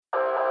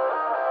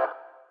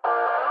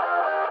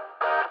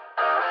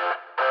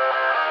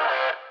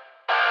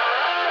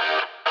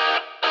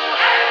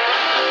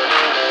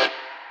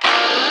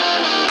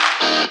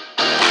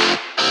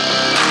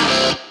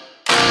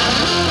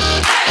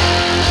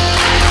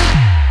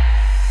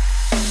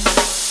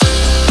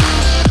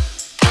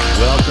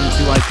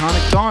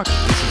Talk.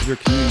 This is your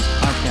community's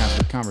podcast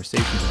with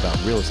conversations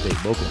about real estate,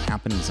 local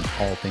happenings, and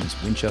all things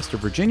Winchester,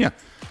 Virginia.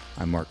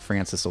 I'm Mark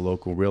Francis, a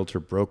local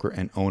realtor, broker,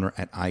 and owner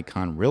at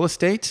Icon Real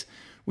Estate.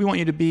 We want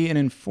you to be an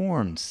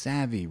informed,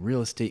 savvy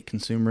real estate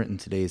consumer in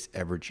today's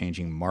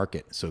ever-changing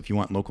market. So if you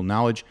want local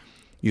knowledge,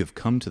 you have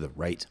come to the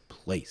right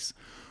place.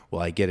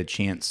 Well, I get a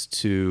chance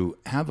to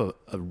have a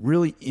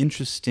really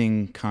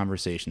interesting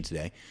conversation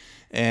today,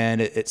 and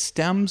it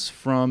stems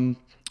from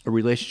a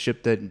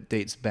relationship that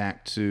dates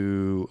back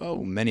to,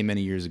 many,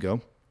 many years ago.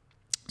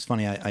 It's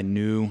funny, I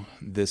knew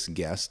this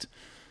guest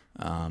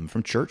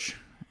from church.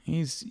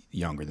 He's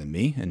younger than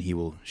me, and he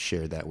will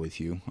share that with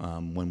you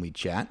when we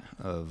chat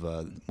of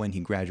when he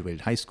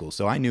graduated high school.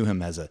 So I knew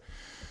him as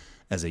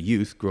a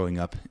youth growing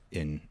up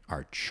in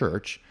our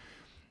church.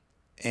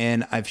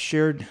 And I've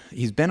shared,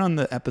 he's been on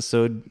the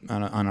episode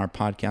on our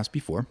podcast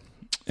before,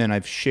 and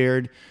I've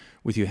shared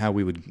with you how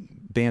we would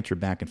banter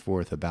back and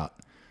forth about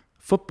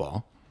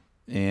football,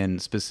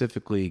 and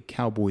specifically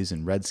Cowboys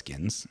and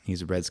Redskins.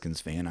 He's a Redskins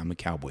fan. I'm a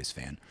Cowboys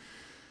fan.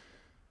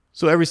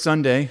 So every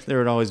Sunday, there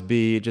would always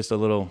be just a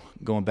little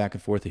going back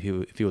and forth. If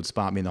he would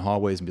spot me in the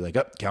hallways and be like,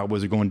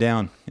 Cowboys are going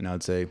down. And I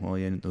would say, well,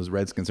 yeah, those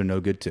Redskins are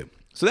no good too.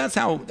 So that's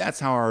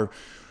how our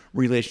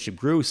relationship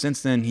grew.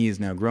 Since then, he has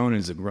now grown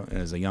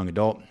as a young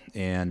adult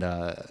and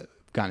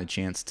gotten a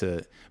chance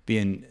to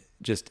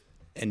just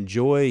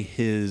enjoy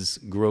his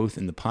growth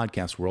in the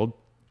podcast world.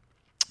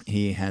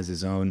 He has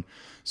his own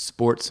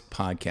sports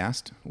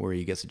podcast where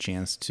he gets a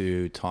chance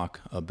to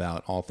talk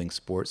about all things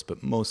sports,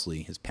 but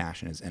mostly his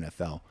passion is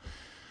NFL.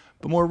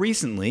 But more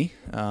recently,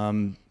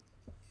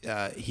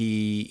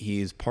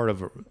 he is part of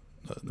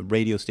the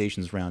radio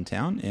stations around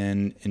town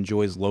and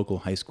enjoys local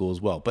high school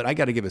as well. But I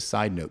got to give a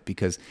side note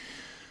because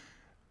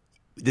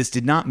this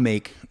did not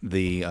make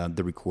the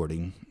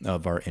recording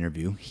of our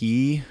interview.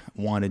 He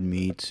wanted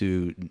me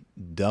to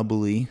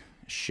doubly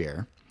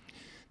share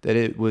that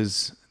it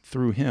was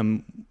through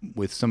him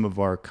with some of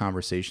our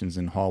conversations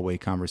and hallway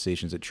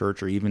conversations at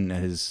church or even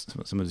at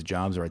some of his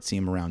jobs, or I'd see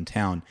him around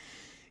town.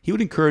 He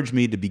would encourage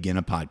me to begin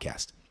a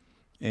podcast.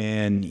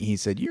 And he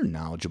said, you're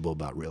knowledgeable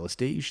about real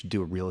estate. You should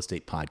do a real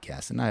estate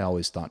podcast. And I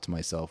always thought to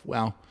myself,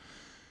 well,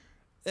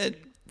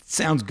 it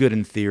sounds good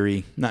in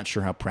theory. Not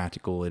sure how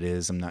practical it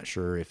is. I'm not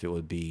sure if it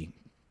would be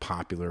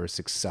popular or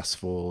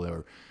successful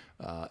or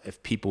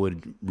if people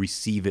would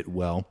receive it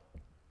well.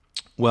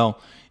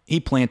 Well, he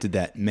planted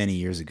that many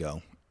years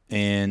ago.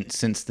 And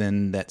since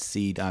then, that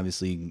seed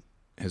obviously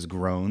has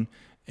grown,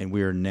 and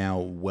we are now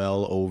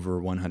well over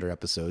 100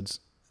 episodes.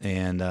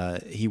 And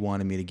he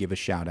wanted me to give a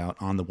shout out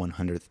on the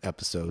 100th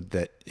episode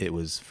that it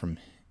was from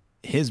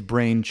his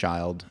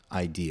brainchild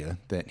idea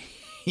that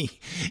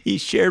he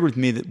shared with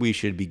me that we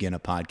should begin a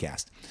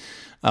podcast.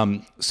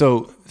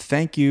 So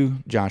thank you,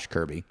 Josh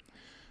Kirby,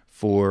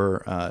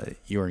 for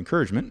your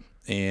encouragement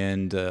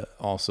and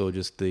also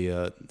just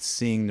the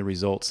seeing the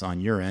results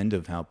on your end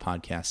of how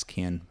podcasts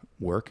can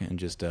work and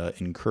just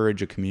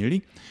encourage a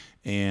community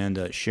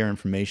and share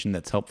information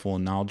that's helpful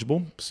and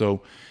knowledgeable.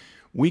 So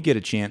we get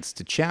a chance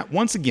to chat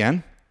once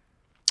again,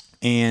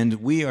 and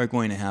we are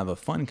going to have a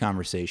fun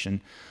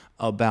conversation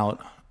about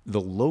the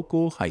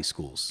local high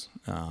schools.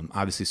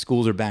 Obviously,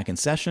 schools are back in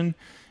session,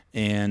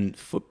 and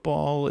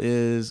football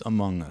is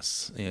among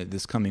us.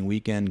 This coming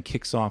weekend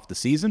kicks off the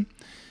season,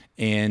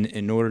 and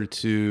in order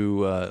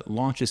to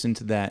launch us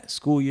into that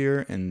school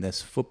year and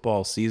this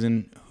football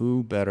season,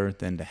 who better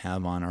than to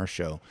have on our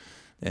show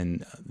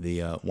than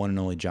the one and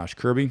only Josh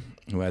Kirby,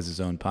 who has his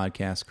own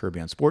podcast, Kirby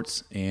on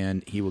Sports,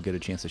 and he will get a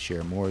chance to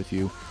share more with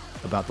you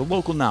about the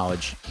local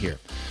knowledge here.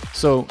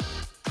 So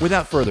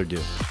without further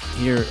ado,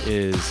 here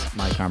is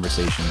my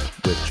conversation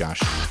with Josh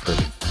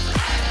Kirby.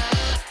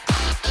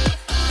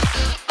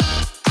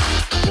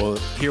 Well,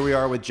 here we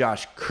are with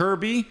Josh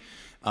Kirby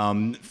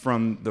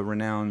from the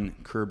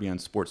renowned Kirby on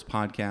Sports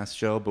podcast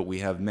show, but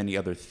we have many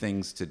other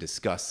things to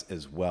discuss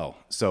as well.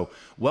 So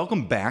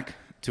welcome back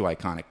to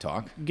Iconic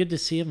Talk. Good to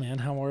see you, man.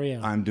 How are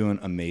you? I'm doing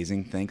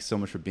amazing. Thanks so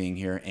much for being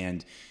here.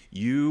 And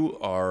you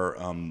are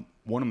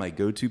one of my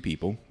go-to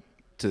people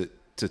to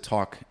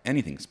talk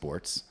anything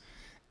sports.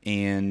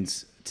 And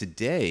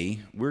today,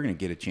 we're going to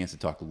get a chance to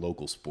talk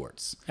local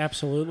sports.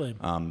 Absolutely.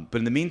 But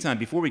in the meantime,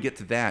 before we get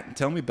to that,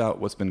 tell me about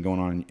what's been going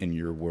on in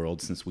your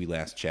world since we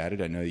last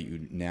chatted. I know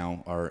you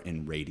now are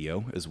in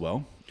radio as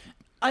well.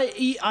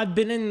 I've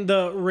been in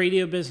the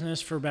radio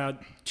business for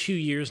about 2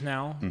 years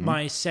now. Mm-hmm.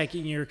 My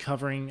second year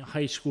covering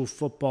high school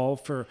football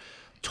for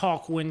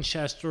Talk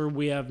Winchester.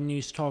 We have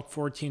News Talk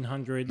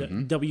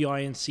 1400,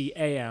 WINC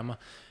AM,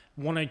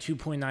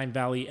 102.9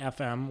 Valley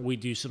FM. We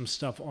do some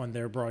stuff on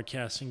their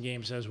broadcasting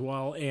games as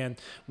well. And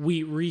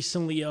we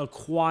recently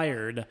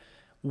acquired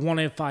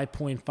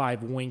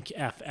 105.5 Wink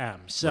FM.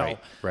 So,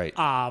 right.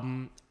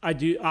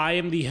 I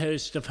am the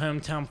host of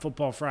Hometown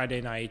Football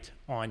Friday Night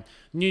on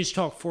News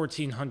Talk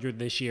 1400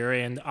 this year,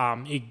 and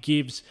it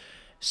gives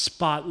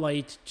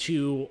spotlight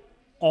to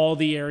all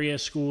the area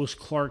schools,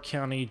 Clark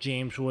County,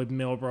 Jameswood,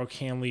 Millbrook,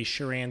 Hanley,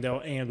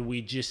 Sharando, and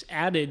we just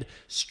added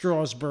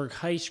Strasburg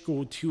High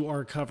School to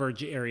our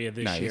coverage area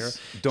this year.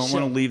 Don't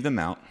want to leave them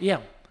out. Yeah.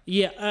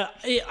 Yeah,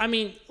 I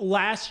mean,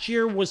 last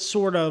year was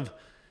sort of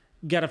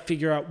got to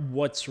figure out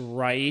what's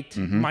right.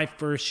 My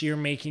first year,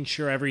 making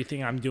sure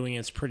everything I'm doing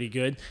is pretty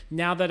good.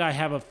 Now that I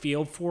have a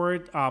feel for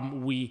it,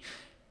 we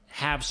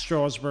have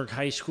Strasburg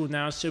High School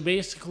now. So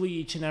basically,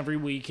 each and every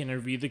week,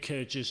 interview the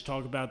coaches,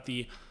 talk about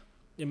the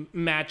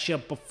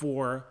matchup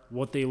before,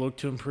 what they look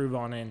to improve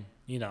on, and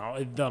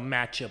the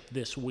matchup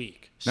this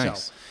week.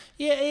 Nice. So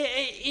yeah,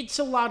 it's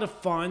a lot of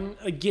fun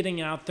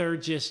getting out there,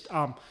 just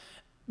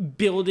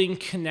building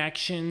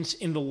connections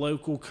in the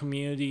local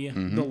community,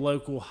 the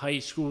local high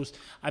schools.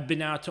 I've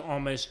been out to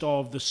almost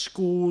all of the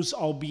schools.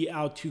 I'll be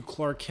out to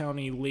Clark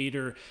County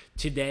later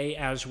today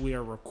as we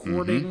are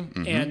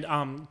recording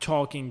and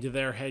talking to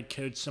their head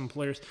coach, some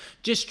players,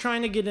 just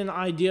trying to get an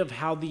idea of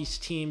how these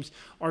teams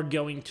are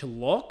going to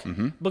look,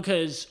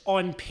 because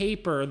on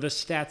paper the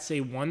stats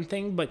say one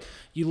thing, but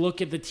you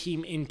look at the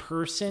team in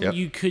person,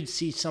 you could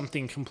see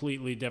something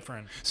completely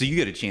different. So you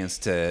get a chance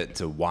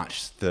to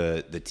watch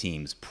the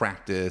teams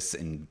practice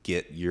and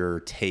get your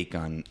take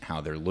on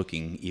how they're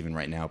looking even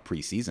right now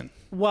preseason.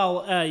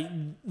 Well,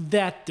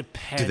 that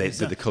depends.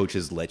 Do the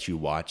coaches let you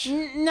watch?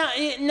 No,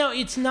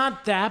 it's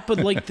not that, but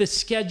like the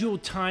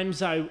scheduled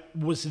times I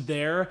was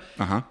there,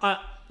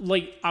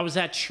 like I was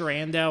at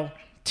Sharando,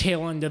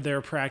 tail end of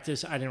their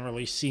practice. I didn't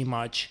really see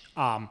much.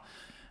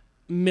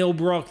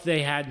 Millbrook,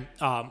 they had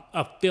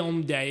a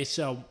film day,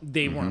 so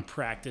they weren't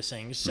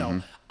practicing.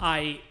 So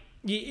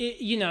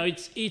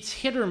it's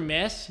hit or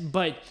miss,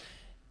 but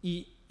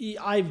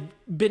I've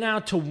been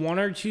out to one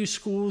or two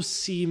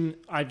schools.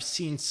 I've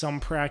seen some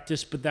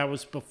practice, but that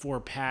was before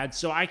pads.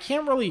 So I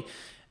can't really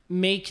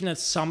make an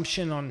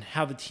assumption on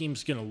how the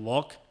team's going to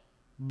look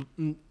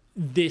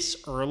this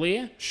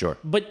early. Sure.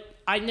 But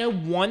I know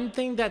one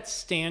thing that's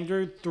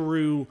standard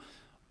through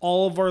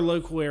all of our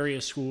local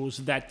area schools,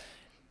 that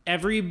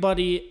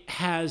everybody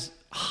has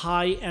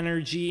high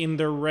energy and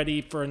they're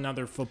ready for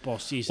another football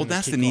season. Well,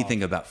 that's the neat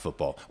thing about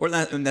football,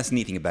 and that's the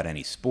neat thing about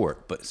any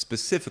sport. But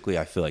specifically,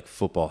 I feel like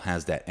football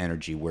has that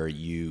energy where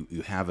you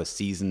have a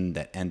season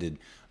that ended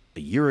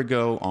a year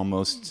ago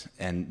almost,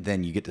 and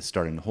then you get to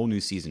start a whole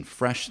new season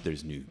fresh.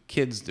 There's new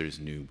kids, there's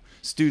new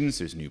students,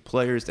 there's new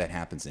players. That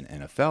happens in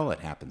NFL, it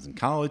happens in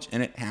college,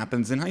 and it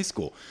happens in high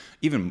school.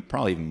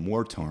 Probably even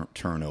more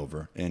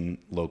turnover in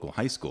local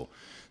high school.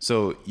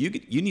 So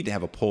you need to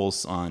have a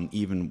pulse on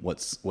even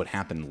what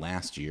happened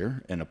last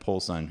year, and a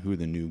pulse on who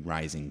the new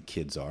rising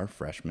kids are,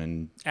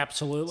 freshmen,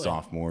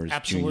 sophomores,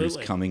 juniors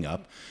coming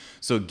up.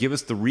 So give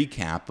us the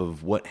recap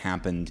of what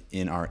happened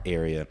in our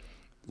area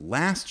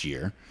last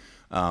year.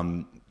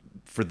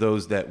 For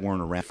those that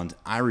weren't around,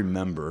 I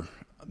remember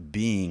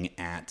being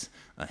at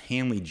a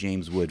Hanley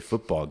James Wood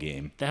football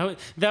game. That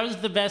was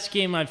the best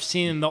game I've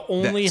seen, and the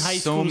only high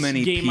school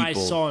game I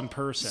saw in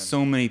person.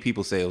 So many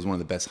people say it was one of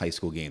the best high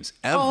school games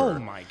ever. Oh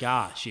my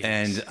gosh!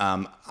 Yes.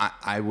 And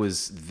I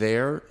was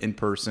there in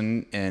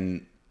person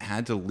and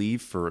had to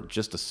leave for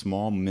just a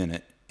small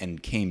minute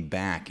and came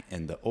back,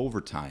 and the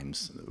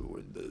overtimes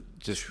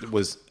just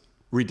was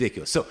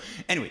ridiculous. So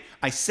anyway,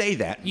 I say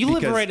that you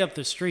live right up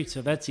the street,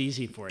 so that's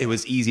easy for you. It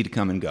was easy to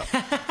come and go.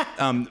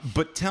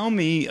 But give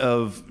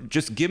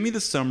me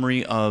the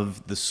summary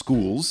of the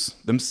schools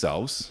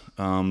themselves,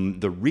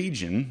 the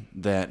region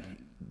that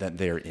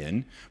they're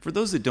in. For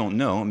those that don't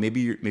know,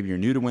 maybe you're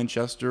new to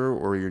Winchester,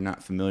 or you're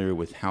not familiar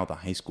with how the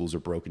high schools are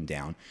broken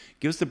down.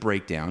 Give us the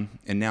breakdown.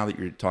 And now that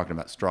you're talking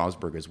about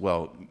Strasburg as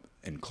well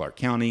in Clark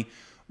County,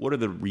 what are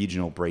the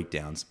regional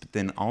breakdowns? But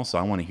then also,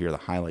 I want to hear the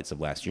highlights of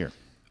last year.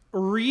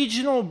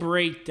 Regional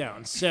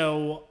breakdown.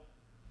 So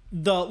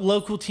the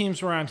local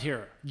teams around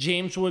here,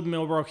 James Wood,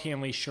 Millbrook,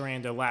 Hanley,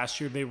 Sharando,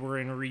 last year they were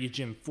in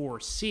Region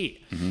 4C.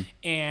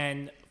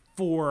 And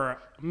for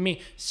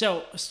me,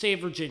 so state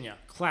of Virginia,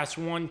 class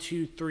 1,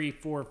 2, 3,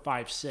 4,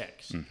 5,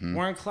 6.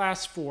 We're in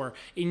class 4,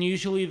 and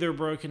usually they're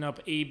broken up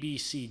A, B,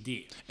 C,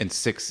 D. And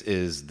 6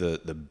 is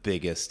the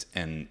biggest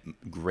and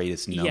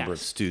greatest number of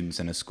students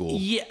in a school,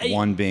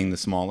 1 being the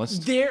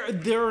smallest.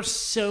 There are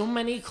so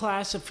many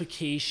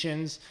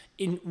classifications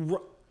in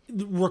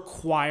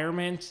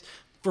requirements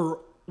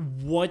for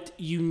what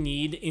you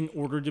need in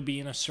order to be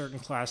in a certain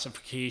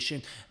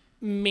classification.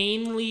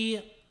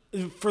 Mainly,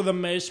 for the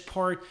most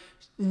part,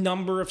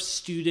 number of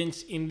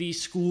students in the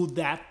school,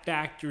 that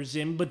factors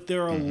in, but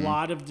there are a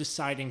lot of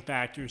deciding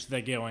factors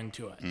that go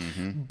into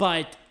it.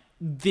 But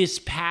this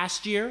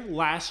last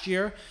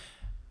year,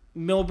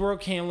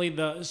 Millbrook, Hanley,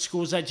 the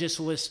schools I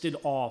just listed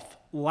off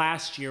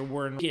last year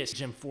were in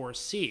Region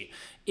 4C.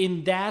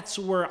 And that's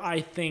where I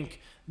think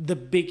the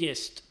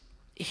biggest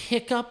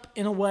hiccup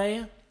in a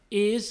way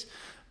is,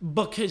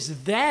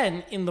 because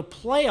then in the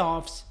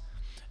playoffs,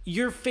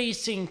 you're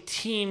facing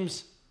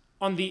teams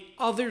on the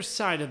other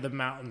side of the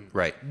mountain.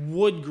 Right.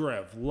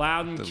 Woodgrove,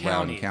 Loudoun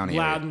County,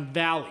 Loudoun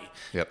Valley.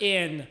 Yep.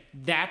 And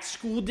that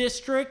school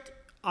district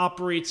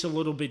operates a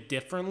little bit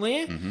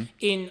differently.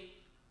 In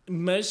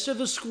most of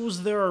the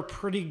schools there are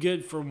pretty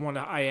good from what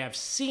I have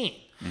seen.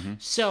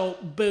 So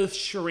both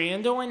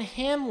Sharando and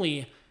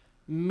Hanley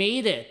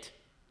made it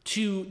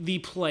to the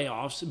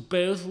playoffs,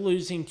 both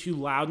losing to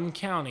Loudoun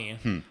County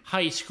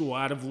High School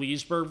out of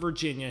Leesburg,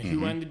 Virginia,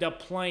 who ended up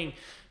playing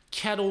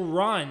Kettle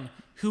Run,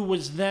 who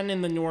was then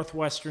in the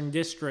Northwestern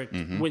District.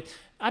 With,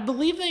 I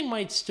believe they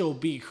might still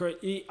be.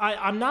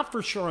 I'm not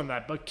for sure on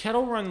that, but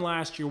Kettle Run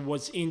last year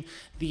was in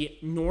the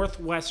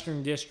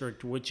Northwestern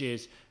District, which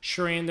is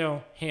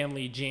Sharando,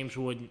 Hanley,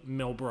 Jameswood,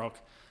 Millbrook.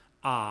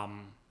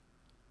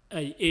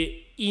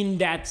 In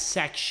that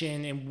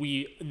section, and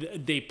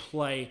they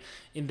play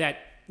in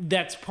that.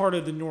 That's part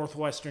of the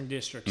Northwestern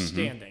District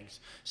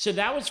standings. So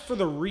that was for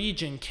the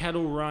region,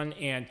 Kettle Run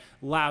and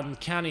Loudoun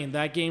County, and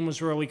that game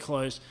was really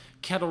close.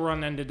 Kettle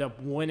Run ended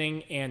up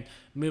winning and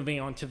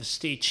moving on to the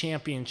state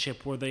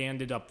championship, where they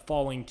ended up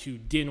falling to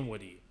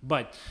Dinwiddie.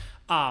 But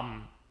all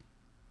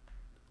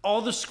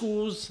the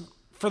schools,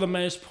 for the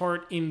most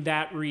part, in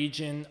that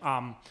region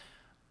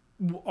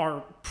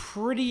are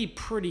pretty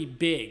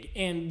big.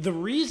 And the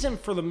reason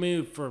for the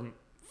move from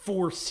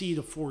 4C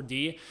to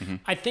 4D,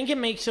 I think it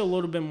makes it a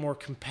little bit more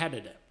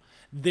competitive.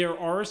 There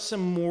are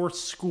some more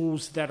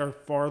schools that are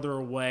farther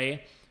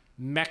away.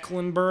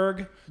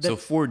 Mecklenburg. So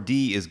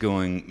 4D is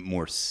going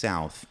more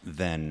south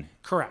than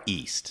correct.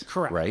 East.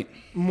 Correct. Right?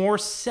 More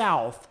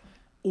south.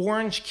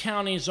 Orange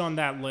County is on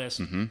that list.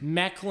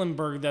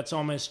 Mecklenburg, that's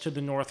almost to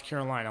the North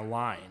Carolina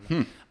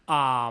line.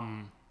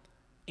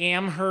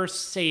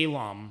 Amherst,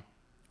 Salem,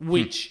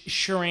 which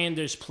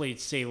Sharando's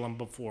played Salem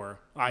before.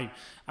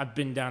 I've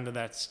been down to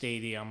that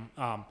stadium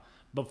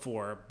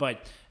before,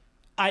 but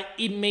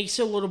it makes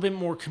it a little bit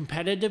more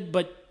competitive.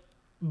 But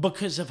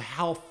because of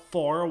how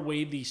far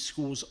away these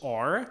schools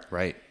are,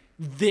 right?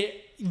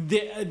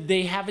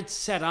 They have it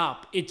set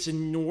up. It's a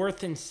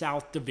North and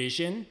South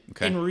division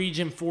in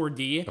Region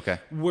 4D,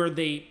 where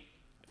they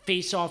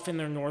face off in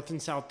their North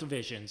and South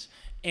divisions,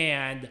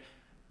 and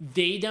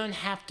they don't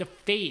have to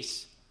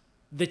face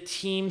the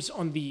teams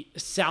on the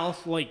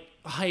South, like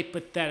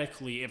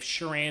hypothetically, if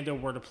Sharando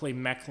were to play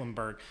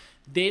Mecklenburg,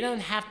 they don't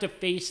have to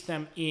face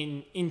them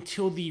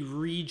until the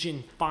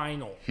region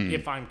final,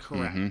 if I'm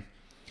correct.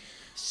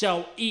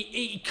 So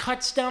it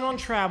cuts down on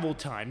travel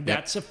time.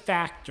 That's a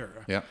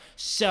factor.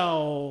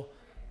 So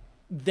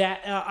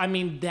that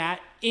that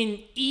in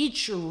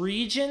each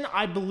region,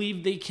 I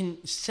believe they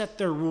can set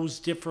their rules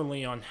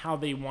differently on how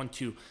they want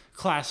to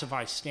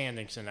classify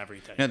standings and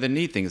everything. Now the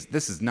neat thing is,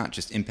 this is not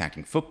just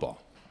impacting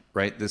football.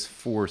 Right, this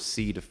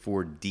 4C to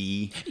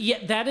 4D.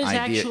 Yeah, that is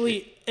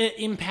actually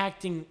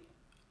impacting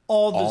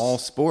all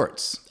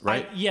sports,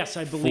 right? Yes,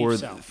 I believe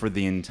so. For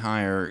the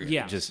entire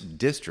just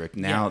district.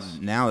 Now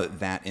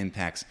that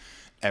impacts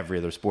every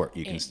other sport.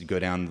 You can go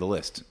down the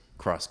list: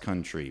 cross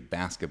country,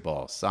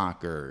 basketball,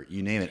 soccer,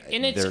 you name it.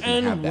 In its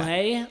own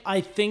way,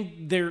 I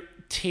think they're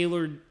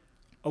tailored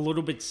a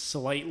little bit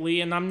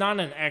slightly, and I'm not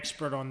an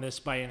expert on this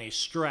by any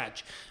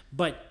stretch,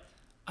 but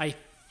I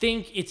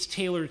think it's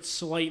tailored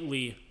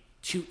slightly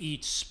to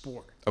each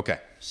sport. Okay.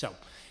 So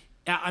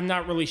I'm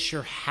not really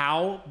sure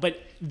how,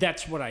 but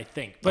that's what I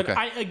think. But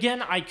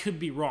I could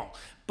be wrong.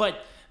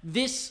 But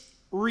this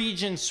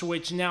region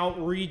switch, now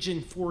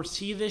Region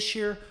 4C this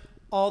year,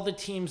 all the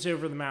teams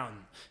over the mountain.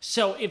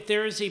 So if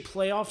there is a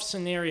playoff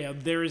scenario,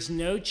 there is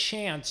no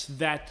chance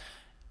that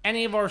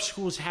any of our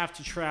schools have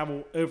to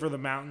travel over the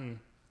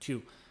mountain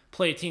to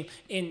play a team.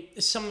 And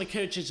some of the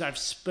coaches I've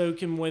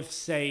spoken with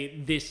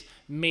say this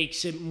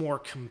makes it more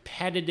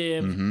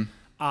competitive.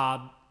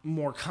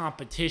 More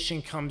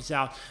competition comes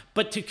out.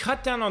 But to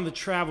cut down on the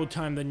travel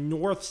time, the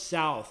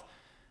north-south,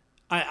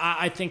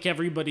 I think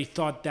everybody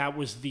thought that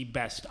was the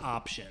best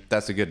option.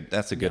 That's a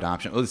good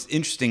option. Well, it's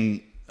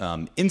interesting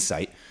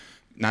insight.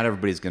 Not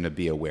everybody's going to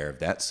be aware of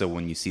that. So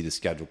when you see the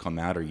schedule come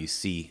out or you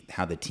see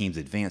how the teams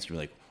advance, you're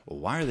like, well,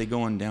 why are they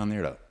going down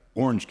there to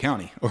Orange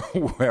County or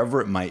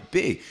wherever it might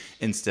be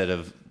instead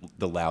of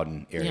the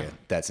Loudoun area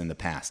that's in the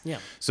past?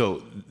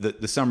 So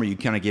the summer, you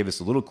kind of gave us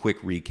a little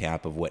quick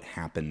recap of what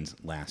happened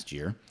last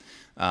year.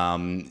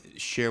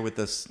 Share with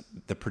us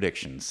the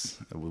predictions.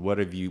 What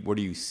are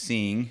you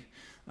seeing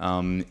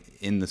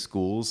in the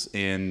schools,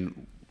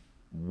 and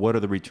what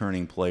are the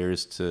returning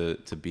players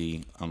to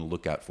be on the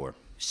lookout for?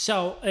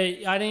 So I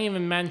didn't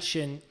even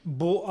mention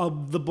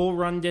the Bull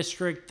Run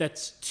District.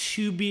 That's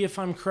 2B, if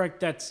I'm correct.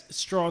 That's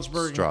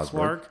Strasburg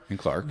and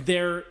Clark.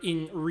 They're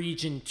in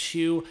Region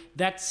 2.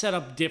 That's set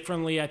up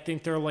differently. I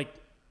think they're like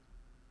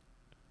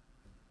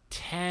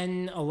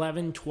 10,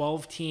 11,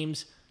 12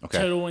 teams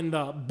total in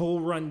the Bull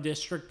Run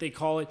District, they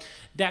call it.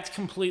 That's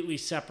completely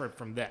separate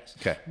from this.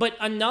 But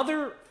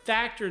another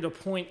factor to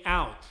point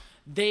out,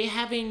 they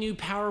have a new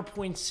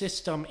PowerPoint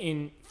system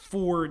in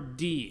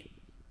 4D.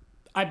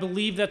 I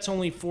believe that's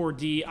only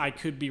 4D. I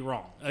could be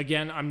wrong.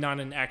 Again, I'm not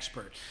an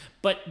expert.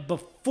 But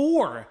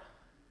before,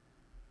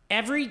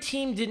 every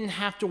team didn't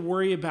have to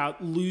worry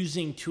about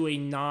losing to a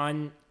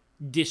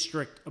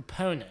non-district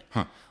opponent,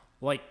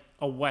 like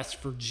a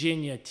West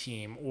Virginia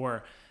team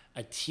or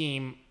a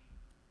team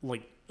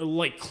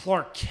like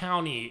Clark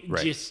County,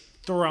 just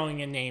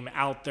throwing a name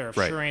out there if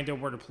Sharando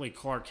were to play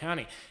Clark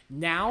County.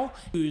 Now,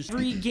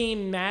 every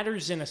game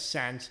matters in a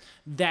sense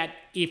that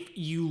if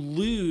you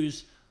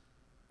lose,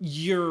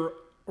 your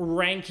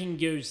ranking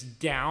goes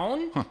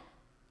down.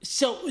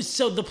 So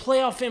the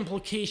playoff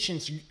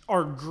implications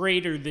are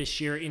greater this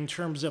year in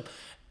terms of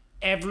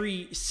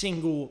every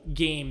single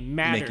game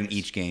matters, making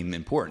each game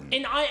important.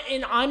 And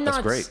I'm That's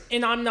not great.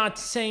 And I'm not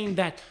saying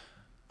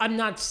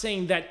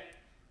that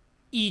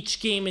each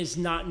game is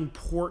not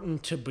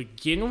important to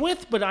begin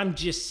with, but I'm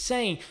just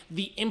saying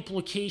the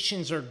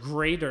implications are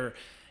greater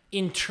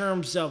in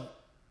terms of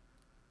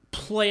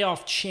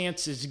playoff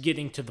chances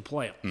getting to the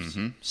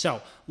playoffs.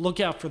 So look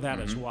out for that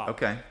as well.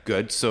 Okay,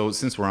 good. So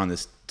since we're on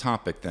this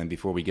topic then,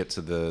 before we get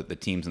to the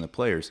teams and the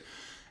players,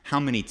 how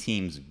many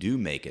teams do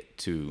make it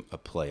to a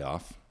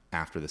playoff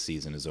after the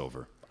season is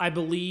over? I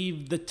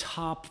believe the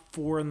top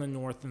 4 in the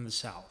North and the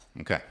South.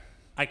 Okay,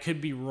 I could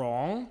be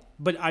wrong,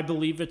 but I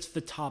believe it's the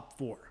top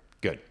 4.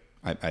 good.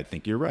 I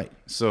think you're right.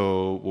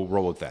 So we'll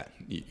roll with that.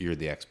 You're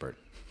the expert.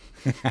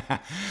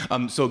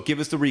 So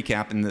give us the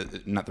recap,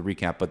 and not the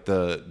recap, but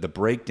the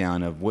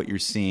breakdown of what you're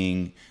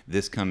seeing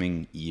this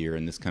coming year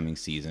and this coming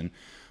season.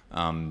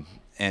 And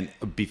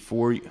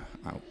before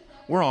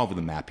we're all over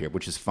the map here,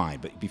 which is fine.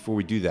 But before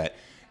we do that,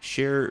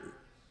 share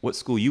what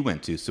school you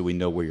went to, so we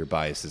know where your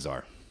biases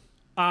are.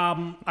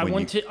 I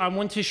went to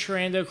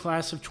Sharando,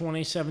 class of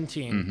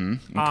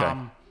 2017. Okay.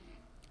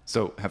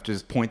 So have to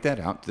just point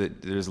that out,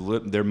 that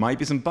there might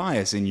be some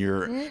bias in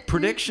your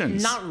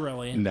predictions. Not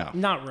really. No.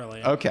 Not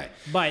really. Okay.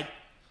 But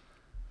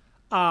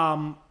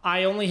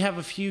I only have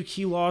a few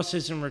key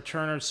losses and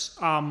returners.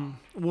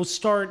 We'll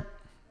start.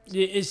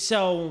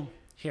 So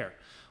here,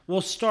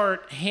 we'll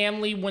start.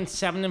 Hanley went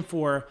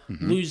 7-4,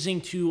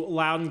 losing to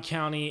Loudoun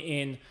County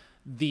in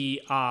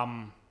the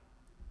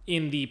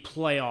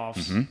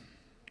playoffs.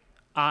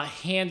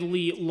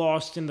 Handley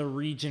lost in the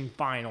region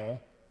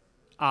final,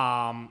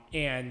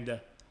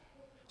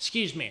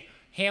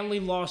 Hanley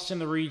lost in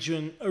the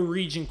region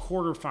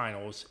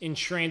quarterfinals, and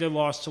Sharanda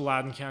lost to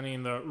Loudoun County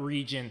in the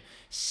region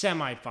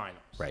semifinals.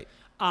 Right.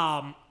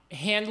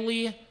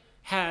 Handley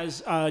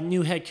has a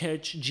new head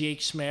coach,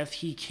 Jake Smith.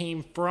 He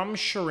came from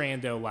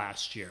Sharando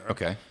last year.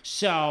 Okay.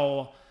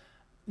 So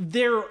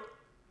there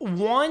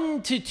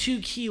 1 to 2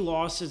 key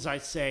losses,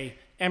 I'd say.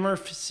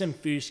 Emerson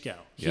Fusco.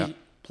 He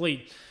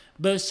played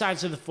both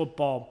sides of the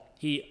football.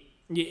 He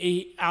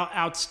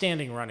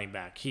outstanding running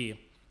back. He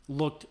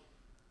looked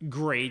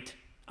great.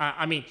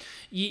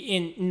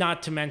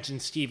 Not to mention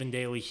Stephen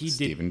Daly.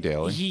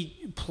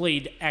 He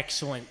played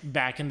excellent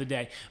back in the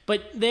day.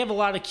 But they have a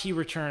lot of key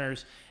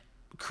returners: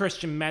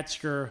 Christian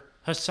Metzger,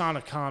 Hassan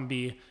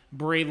Akambi,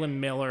 Braylon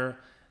Miller,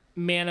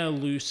 Mano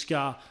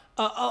Luska.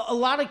 A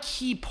lot of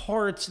key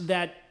parts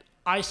that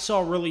I saw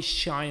really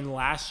shine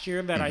last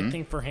year that I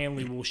think for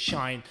Hanley will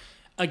shine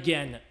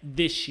again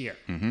this year.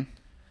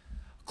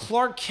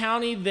 Clark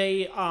County,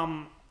 they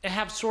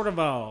have sort of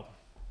a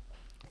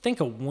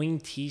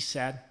wing T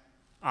set.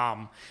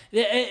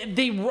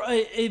 They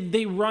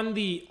run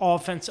the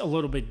offense a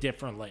little bit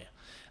differently.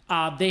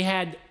 They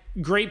had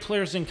great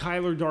players in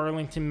Kyler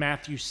Darlington,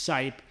 Matthew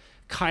Sipe,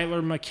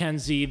 Kyler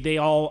McKenzie. They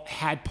all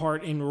had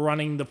part in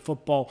running the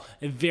football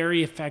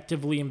very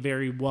effectively and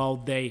very well.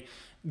 They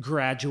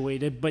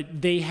graduated,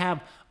 but they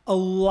have a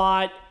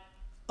lot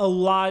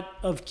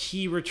of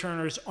key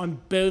returners on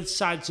both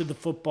sides of the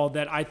football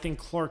that I think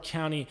Clark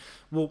County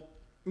will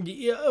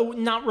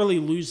not really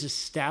lose a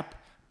step,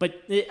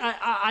 but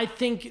I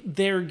think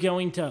they're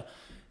going to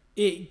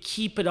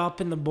keep it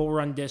up in the Bull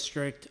Run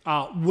District.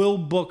 Will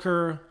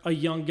Booker, a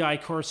young guy,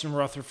 Carson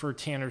Rutherford,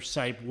 Tanner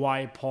Sipe,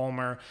 Wyatt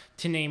Palmer,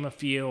 to name a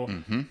few.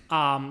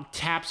 Matthew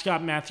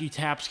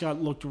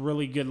Tapscott looked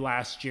really good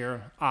last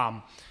year.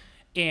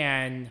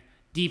 And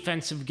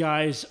defensive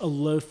guys,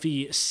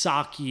 Alofi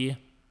Saki,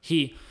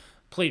 he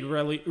played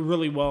really,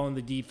 really well in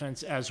the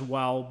defense as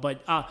well.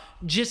 But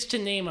just to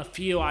name a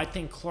few, I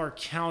think Clark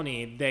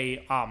County,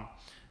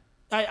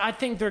 I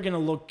think they're going to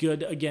look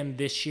good again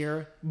this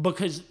year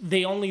because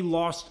they only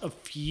lost a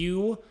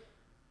few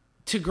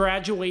to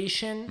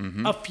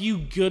graduation, a few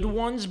good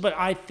ones. But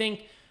I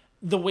think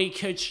the way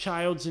Coach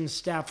Childs and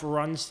staff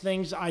runs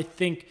things, I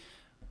think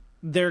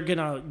they're going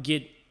to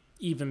get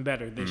even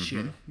better this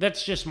year.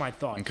 That's just my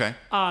thought. Okay.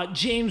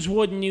 James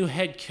Wood, new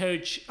head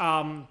coach,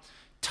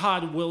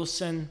 Todd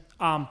Wilson.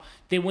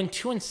 They went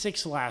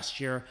 2-6 last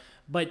year,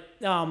 but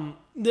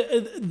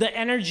the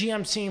energy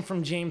I'm seeing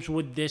from James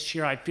Wood this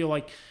year, I feel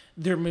like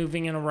they're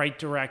moving in the right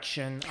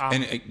direction.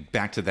 And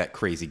back to that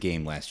crazy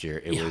game last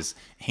year, it was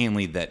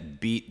Hanley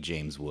that beat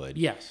James Wood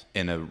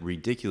in a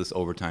ridiculous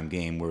overtime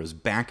game where it was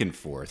back and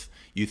forth.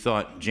 You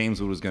thought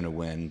James Wood was going to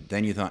win,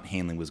 then you thought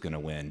Hanley was going to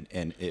win,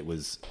 and it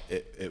was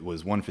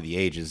one for the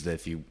ages that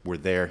if you were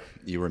there,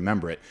 you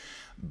remember it.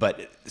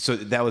 But so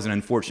that was an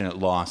unfortunate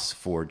loss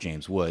for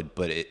James Wood,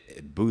 but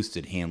it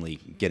boosted Hanley,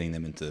 getting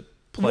them into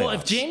playoffs. Well,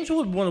 if James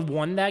Wood would have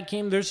won that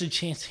game, there's a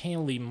chance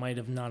Hanley might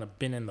have not have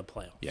been in the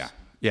playoffs.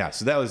 Yeah,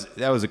 so that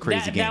was a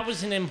crazy game. That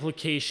was an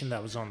implication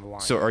that was on the line.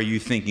 So are you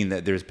thinking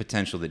that there's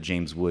potential that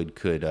James Wood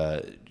could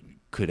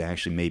could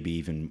actually maybe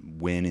even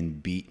win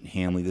and beat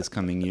Hanley this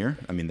coming year?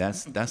 I mean,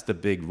 that's the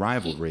big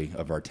rivalry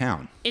of our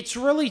town. It's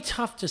really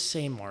tough to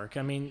say, Mark.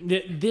 I mean,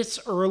 this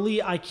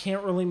early, I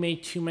can't really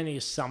make too many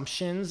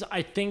assumptions.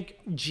 I think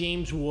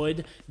James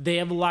Wood, they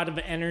have a lot of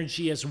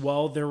energy as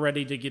well. They're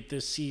ready to get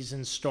this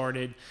season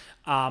started.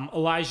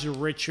 Elijah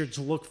Richards,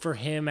 look for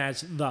him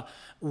as the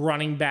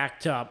running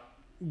back to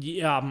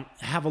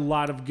have a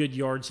lot of good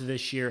yards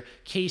this year.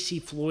 Casey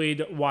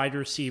Floyd, wide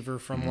receiver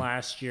from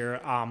last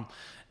year.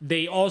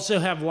 They also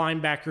have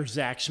linebacker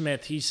Zach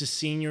Smith. He's a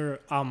senior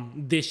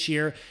this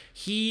year.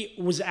 He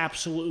was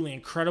absolutely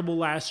incredible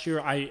last year.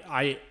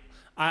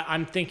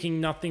 I'm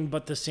thinking nothing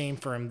but the same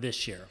for him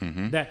this year.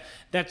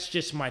 That's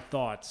just my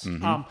thoughts.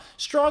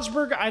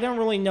 Strasburg, I don't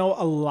really know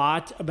a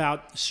lot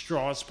about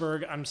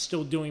Strasburg. I'm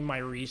still doing my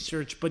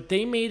research, but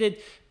they made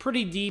it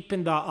pretty deep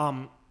in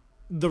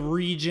the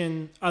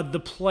region, the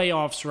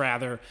playoffs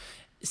rather.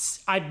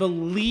 I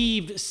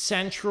believe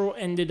Central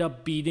ended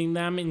up beating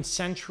them, and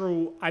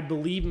Central, I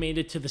believe, made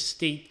it to the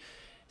state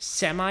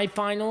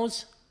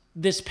semifinals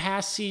this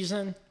past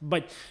season.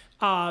 But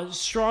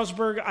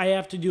Strasburg, I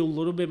have to do a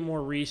little bit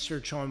more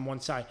research on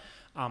once I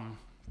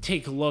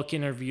take a look,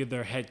 interview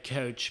their head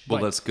coach.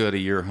 Well, let's go to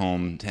your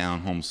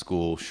hometown, home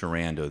school,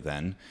 Sharando,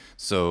 then.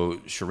 So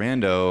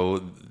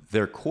Sharando,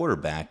 their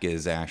quarterback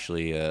is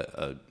actually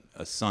a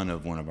son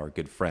of one of our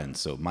good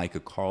friends. So Micah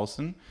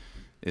Carlson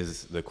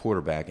is the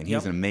quarterback, and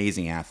he's an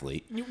amazing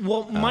athlete.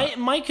 Well,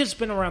 Mike has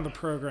been around the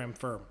program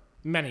for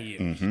many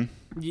years.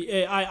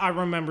 I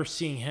remember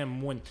seeing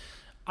him when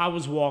I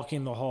was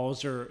walking the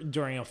halls or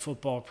during a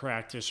football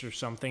practice or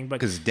something. But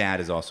because his dad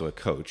is also a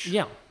coach.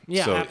 Yeah,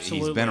 so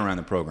absolutely. He's been around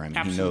the program, and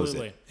absolutely. he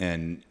knows it.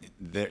 And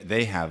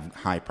they have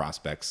high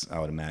prospects, I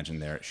would imagine,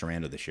 there at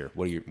Sharando this year.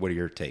 What are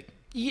your take?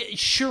 Yeah,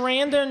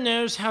 Sharando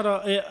knows how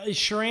to.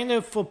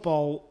 Sharando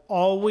football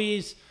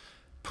always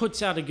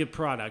puts out a good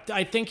product.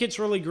 I think it's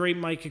really great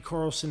Micah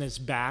Carlson is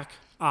back.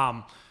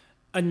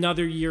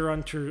 Another year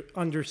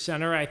under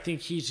center. I think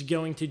he's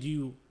going to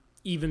do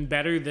even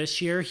better this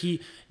year.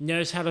 He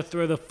knows how to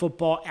throw the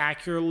football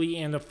accurately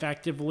and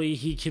effectively.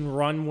 He can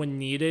run when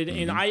needed.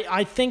 And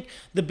I think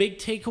the big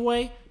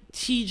takeaway,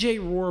 TJ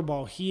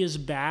Rohrball, he is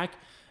back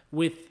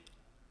with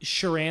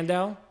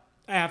Sharando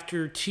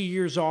after 2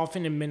 years off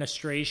in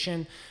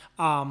administration.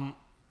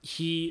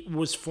 He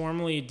was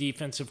formerly a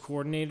defensive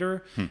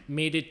coordinator,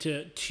 made it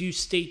to 2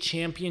 state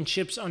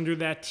championships under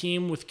that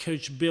team with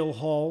Coach Bill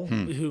Hall,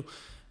 who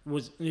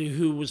was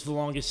the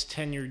longest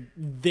tenured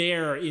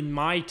there in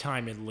my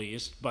time at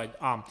least. But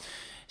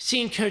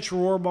seeing Coach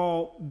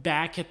Rohrball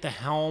back at the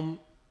helm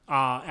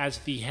as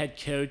the head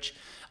coach,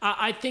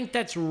 I think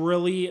that's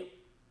really,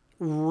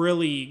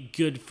 really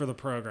good for the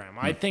program.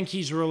 I think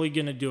he's really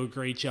going to do a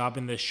great job,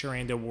 and the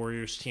Sharando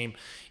Warriors team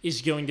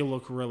is going to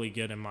look really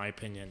good in my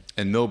opinion.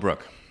 And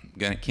Millbrook,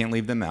 can't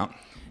leave them out.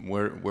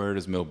 Where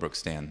does Millbrook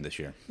stand this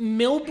year?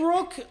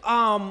 Millbrook,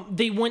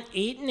 they went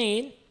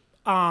 8-8.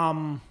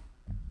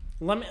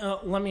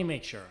 Let me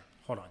make sure.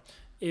 Hold on.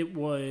 It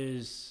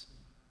was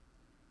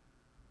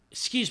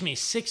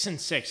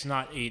 6-6,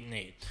 not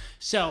 8-8.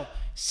 So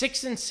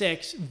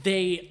 6-6,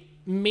 they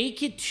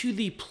make it to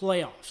the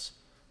playoffs,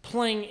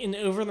 playing an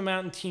over the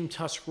mountain team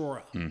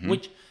Tuscarora,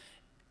 which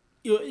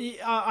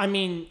I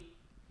mean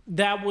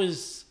that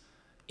was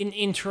an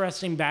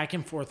interesting back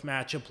and forth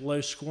matchup,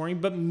 low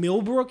scoring, but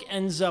Millbrook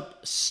ends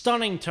up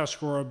stunning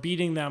Tuscarora,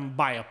 beating them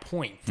by a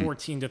point,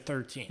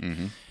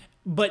 14-13.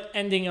 But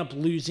ending up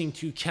losing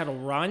to Kettle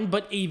Run,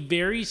 but a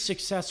very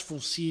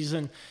successful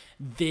season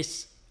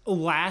this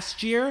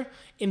last year,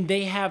 and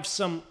they have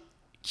some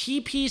key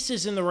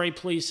pieces in the right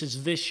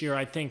places this year.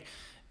 I think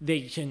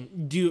they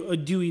can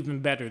do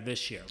even better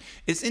this year.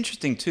 It's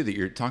interesting too that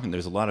you're talking.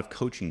 There's a lot of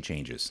coaching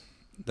changes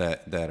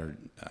that are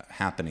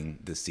happening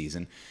this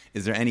season.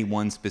 Is there any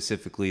one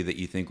specifically that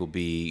you think will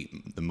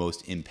be the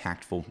most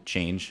impactful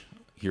change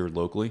here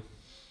locally?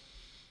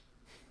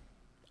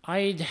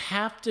 I'd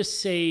have to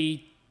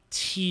say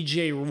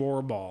TJ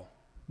Rohrball,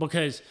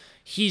 because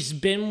he's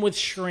been with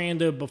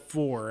Sharando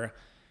before.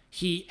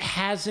 He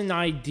has an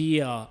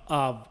idea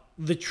of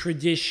the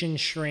tradition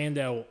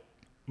Sharando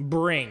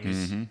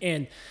brings,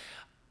 and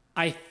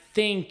I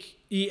think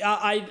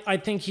I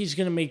think he's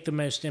going to make the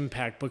most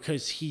impact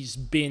because he's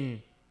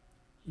been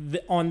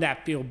on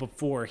that field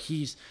before.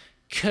 He's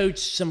coached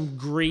some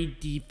great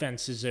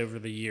defenses over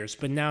the years,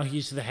 but now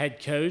he's the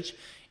head coach,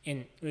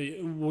 and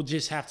we'll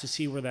just have to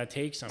see where that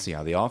takes him. See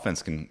how the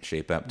offense can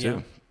shape up too.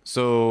 Yeah.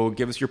 So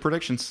give us your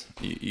predictions.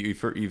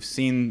 You've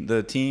seen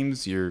the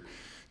teams. You're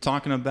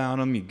talking about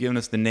them. You've given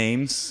us the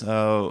names.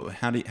 How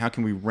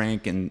can we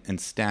rank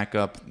and stack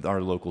up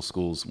our local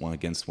schools one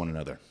against one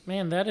another?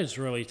 Man, that is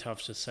really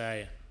tough to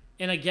say.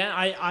 And again,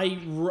 I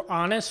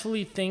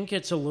honestly think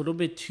it's a little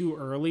bit too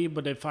early,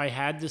 but if I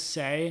had to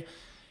say,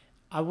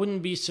 I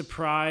wouldn't be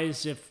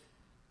surprised if,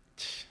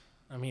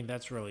 I mean,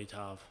 that's really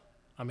tough.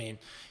 I mean,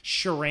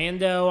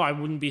 Sharando, I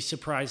wouldn't be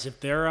surprised if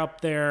they're up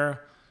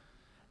there.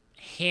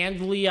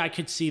 Handley, I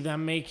could see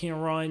them making a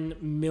run.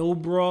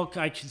 Millbrook,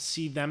 I could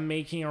see them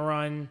making a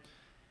run.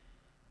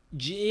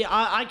 Gee,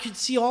 I could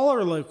see all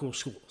our local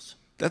schools.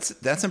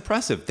 That's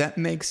impressive. That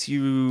makes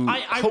you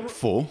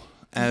hopeful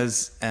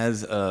as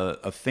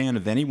a fan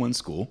of any one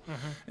school,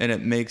 and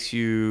it makes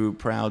you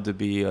proud to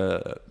be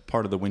a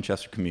part of the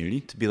Winchester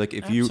community. To be like,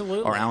 if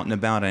you are out and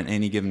about on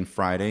any given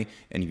Friday,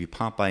 and if you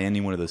pop by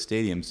any one of those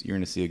stadiums, you're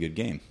going to see a good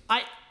game.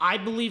 I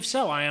believe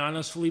so. I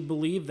honestly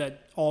believe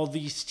that all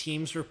these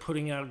teams are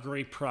putting out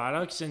great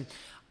products, and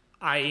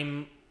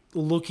I'm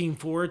looking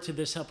forward to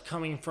this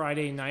upcoming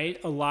Friday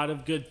night. A lot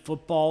of good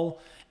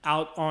football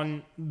out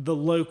on the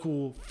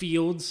local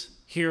fields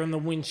here in the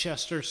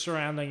Winchester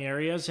surrounding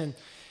areas, and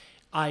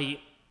I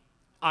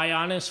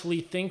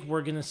honestly think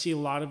we're going to see a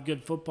lot of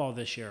good football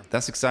this year.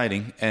 That's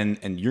exciting, and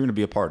you're going to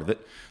be a part of it.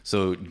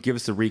 So give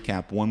us a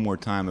recap one more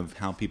time of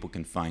how people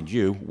can find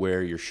you,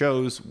 where your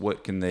shows,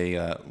 what can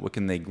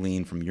they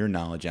glean from your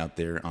knowledge out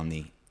there on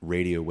the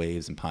radio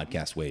waves and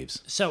podcast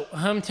waves. So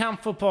Hometown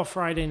Football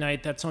Friday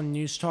night, that's on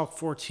News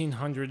Talk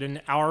 1400, an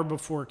hour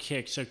before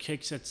kick. So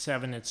kick's at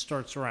 7, it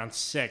starts around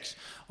 6.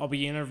 I'll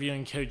be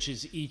interviewing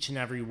coaches each and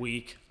every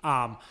week.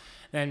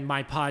 And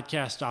my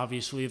podcast,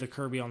 obviously, the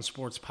Kirby on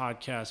Sports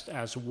podcast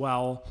as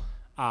well.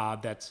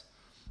 That's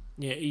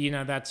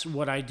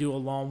what I do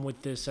along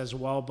with this as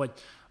well.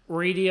 But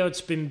radio,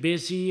 it's been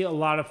busy, a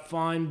lot of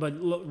fun, but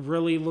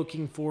really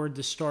looking forward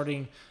to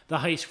starting the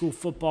high school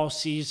football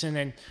season.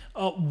 And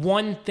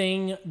one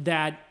thing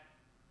that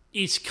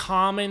is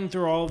common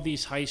through all of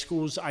these high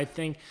schools, I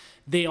think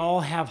they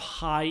all have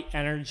high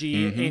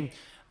energy and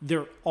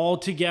they're all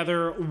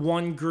together,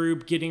 one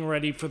group, getting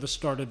ready for the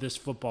start of this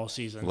football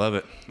season. Love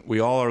it. We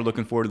all are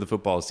looking forward to the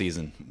football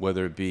season,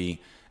 whether it be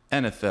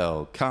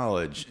NFL,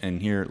 college,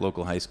 and here at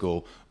local high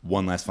school.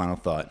 One last final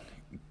thought.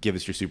 Give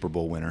us your Super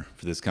Bowl winner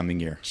for this coming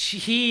year.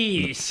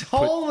 Jeez.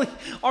 Holy,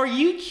 are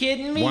you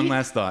kidding me? One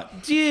last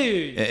thought.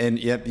 Dude. And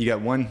yep, you got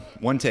one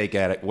take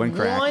at it, one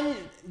crack.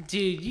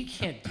 Dude, you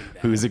can't do that.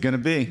 Who's it going to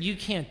be? You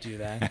can't do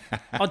that.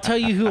 I'll tell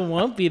you who it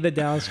won't be, the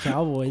Dallas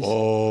Cowboys.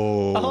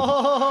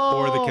 Oh.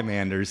 Or the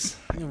Commanders.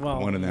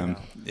 Well, one of them.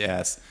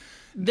 Yes.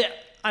 Is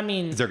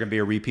there going to be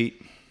a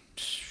repeat?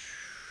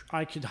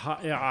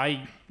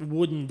 I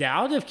wouldn't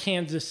doubt if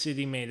Kansas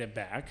City made it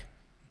back.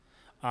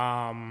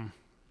 Will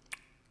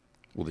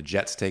the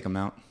Jets take them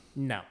out?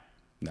 No.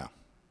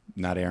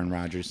 Not Aaron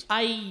Rodgers.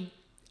 I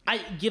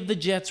give the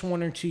Jets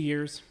 1 or 2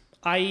 years.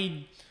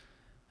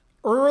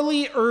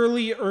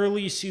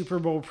 Early Super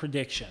Bowl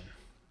prediction.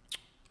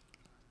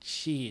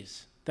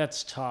 Jeez,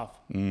 that's tough.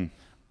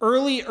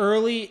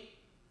 Early.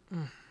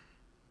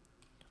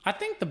 I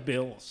think the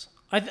Bills.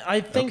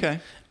 I think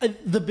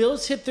the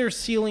Bills hit their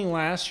ceiling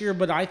last year,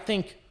 but I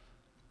think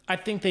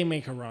they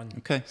make a run.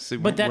 Okay, so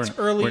but that's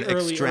early.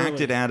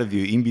 Extracted out of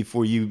you even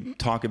before you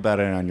talk about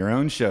it on your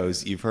own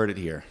shows. You've heard it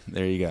here.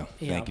 There you go.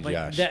 Yeah, Thank you,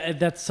 Josh.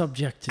 That's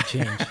subject to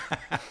change.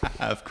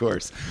 Of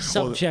course.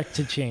 Subject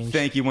to change.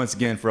 Thank you once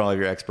again for all of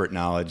your expert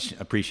knowledge.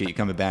 Appreciate you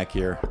coming back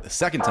here the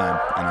second time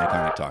on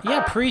Iconic Talk.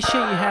 Yeah, appreciate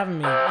you having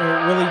me.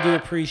 I really do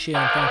appreciate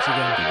it. Thanks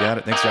again. You got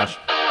it. Thanks, Josh.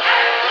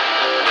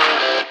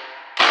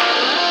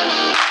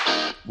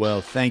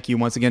 Well, thank you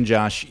once again,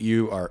 Josh.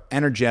 You are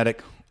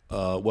energetic,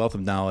 wealth of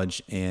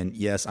knowledge, and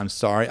yes, I'm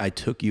sorry I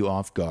took you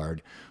off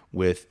guard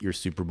with your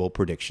Super Bowl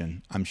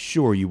prediction. I'm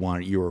sure you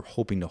were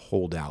hoping to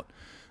hold out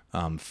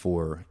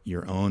for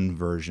your own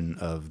version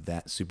of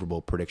that Super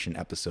Bowl prediction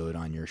episode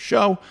on your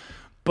show,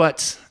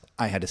 but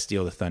I had to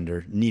steal the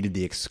thunder, needed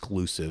the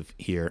exclusive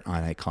here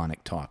on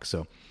Iconic Talk.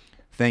 So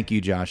thank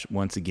you, Josh,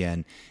 once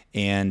again.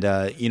 And,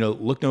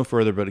 look no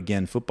further, but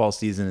again, football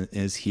season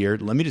is here.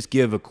 Let me just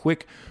give a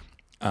quick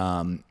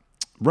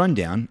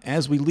rundown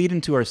as we lead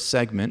into our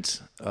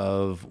segment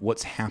of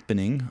what's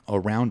happening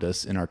around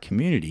us in our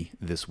community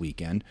this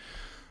weekend.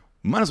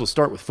 Might as well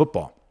start with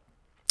football.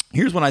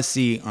 Here's what I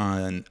see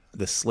on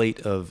the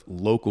slate of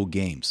local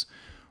games.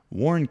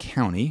 Warren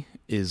County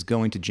is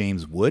going to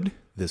James Wood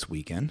this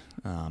weekend,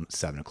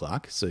 7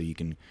 o'clock, so you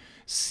can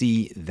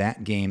see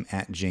that game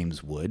at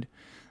James Wood.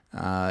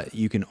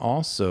 You can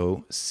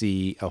also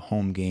see a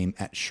home game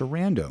at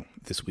Sharando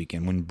this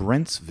weekend when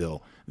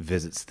Brentsville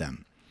visits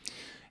them.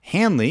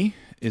 Hanley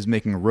is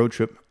making a road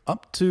trip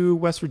up to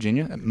West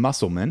Virginia at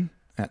Musselman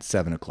at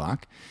 7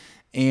 o'clock.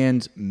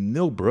 And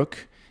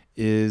Millbrook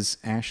is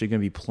actually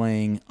going to be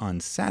playing on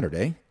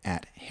Saturday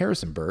at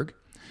Harrisonburg.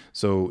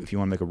 So if you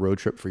want to make a road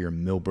trip for your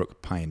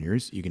Millbrook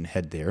Pioneers, you can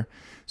head there.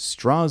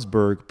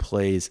 Strasburg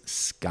plays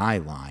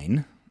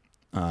Skyline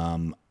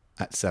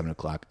at 7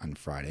 o'clock on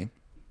Friday.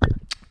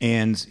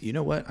 And you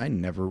know what? I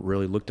never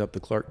really looked up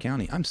the Clark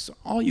County.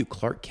 All you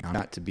Clark County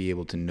got to be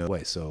able to know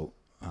way. So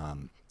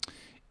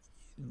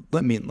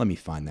let me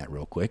find that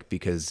real quick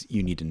because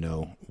you need to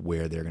know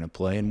where they're going to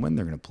play and when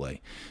they're going to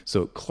play.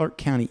 So Clark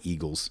County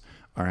Eagles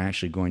are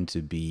actually going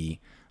to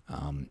be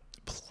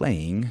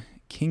playing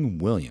King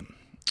William,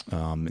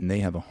 and they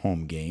have a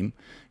home game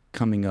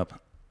coming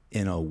up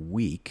in a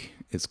week.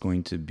 It's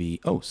going to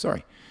be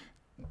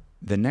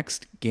the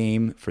next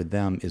game for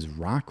them is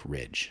Rock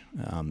Ridge.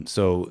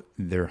 So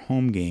their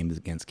home game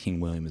against King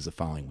William is the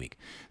following week.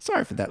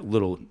 Sorry for that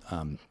little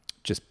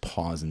just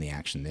pause in the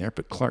action there.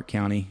 But Clark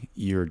County,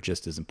 you're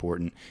just as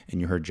important.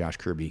 And you heard Josh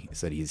Kirby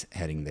said he's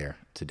heading there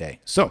today.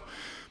 So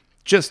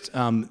just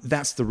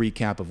that's the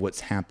recap of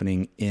what's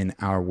happening in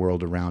our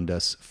world around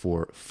us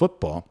for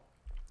football.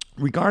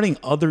 Regarding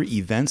other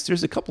events,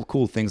 there's a couple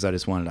cool things I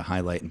just wanted to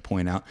highlight and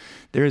point out.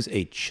 There's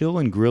a chill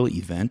and grill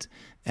event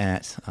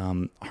at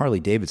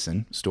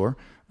Harley-Davidson store.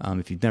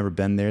 If you've never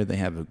been there,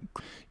 you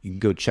can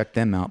go check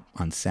them out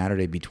on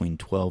Saturday between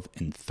 12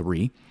 and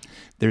 3.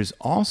 There's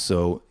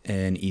also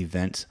an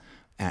event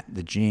at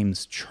the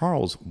James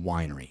Charles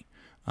Winery.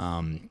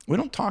 We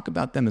don't talk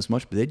about them as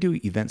much, but they do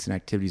events and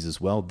activities as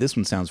well. This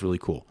one sounds really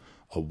cool.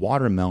 A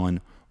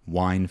watermelon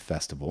wine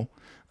festival.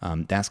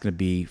 That's going to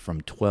be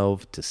from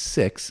 12 to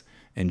 6.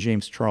 And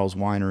James Charles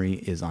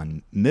Winery is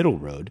on Middle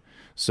Road.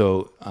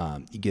 So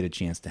you get a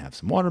chance to have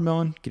some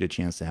watermelon, get a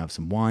chance to have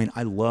some wine.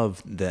 I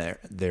love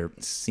their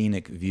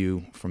scenic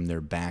view from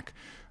their back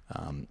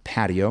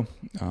patio.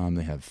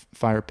 They have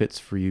fire pits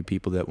for you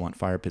people that want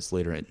fire pits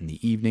later in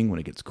the evening when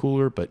it gets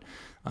cooler. But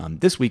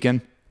this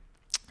weekend,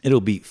 it'll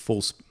be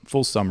full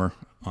summer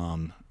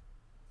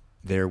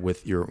there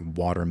with your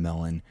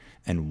watermelon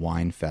and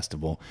wine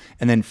festival.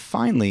 And then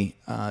finally,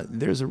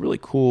 there's a really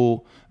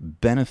cool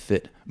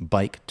benefit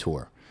bike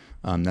tour.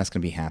 That's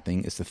going to be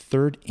happening. It's the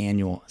 3rd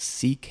annual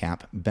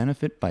CCAP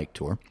benefit bike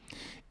tour.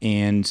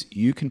 And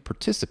you can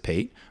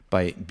participate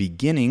by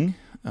beginning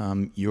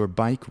your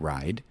bike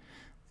ride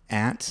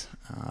at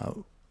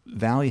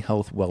Valley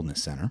Health Wellness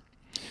Center.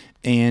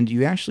 And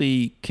you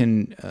actually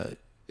can,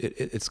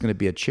 it's going to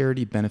be a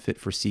charity benefit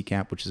for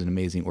CCAP, which is an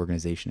amazing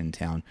organization in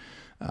town.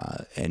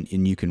 And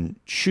you can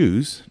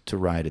choose to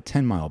ride a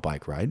 10-mile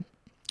bike ride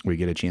where you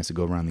get a chance to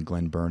go around the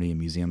Glen Burnie and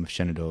Museum of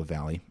Shenandoah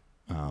Valley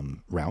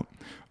route,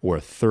 or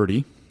a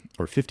 30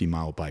 or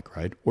 50-mile bike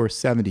ride, or a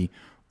 70,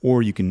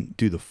 or you can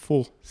do the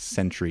full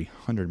Century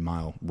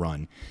 100-mile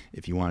run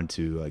if you wanted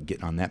to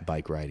get on that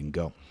bike ride and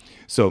go.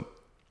 So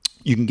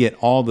you can get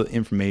all the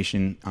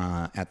information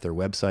at their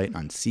website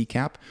on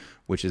CCAP,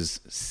 which is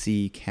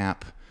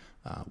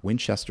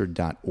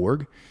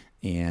ccapwinchester.org,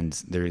 and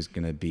there is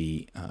going to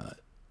be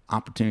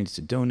opportunities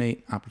to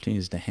donate,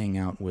 opportunities to hang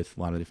out with a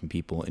lot of different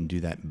people and do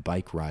that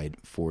bike ride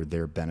for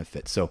their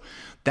benefit. So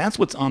that's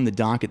what's on the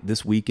docket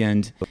this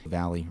weekend,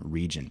 Valley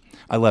region.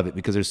 I love it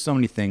because there's so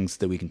many things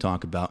that we can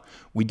talk about.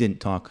 We didn't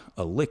talk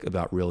a lick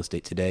about real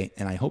estate today,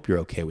 and I hope you're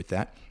okay with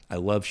that. I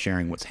love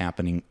sharing what's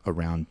happening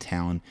around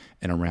town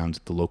and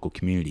around the local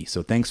community.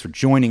 So thanks for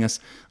joining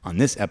us on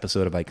this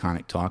episode of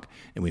Iconic Talk,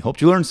 and we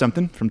hope you learned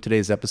something from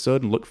today's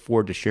episode and look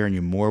forward to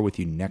sharing more with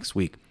you next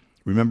week.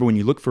 Remember, when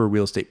you look for a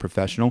real estate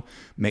professional,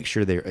 make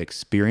sure they're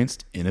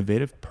experienced,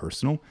 innovative,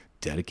 personal,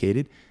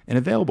 dedicated, and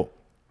available.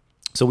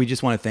 So we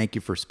just want to thank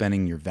you for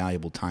spending your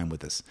valuable time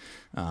with us.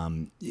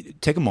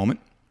 Take a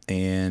moment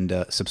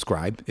and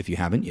subscribe if you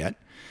haven't yet.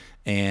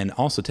 And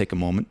also take a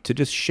moment to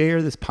just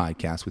share this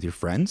podcast with your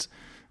friends.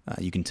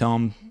 You can tell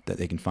them that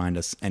they can find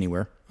us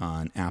anywhere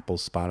on Apple,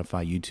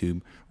 Spotify,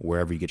 YouTube,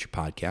 wherever you get your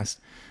podcast.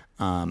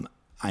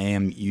 I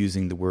am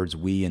using the words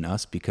we and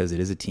us because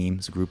it is a team,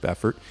 it's a group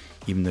effort.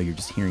 Even though you're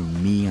just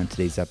hearing me on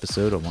today's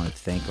episode, I want to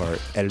thank our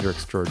editor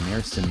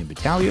extraordinaire, Simeon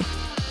Battaglia,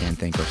 and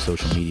thank our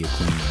social media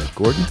queen, Meg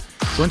Gordon.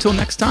 So until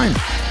next time,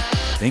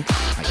 think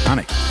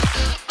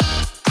iconic.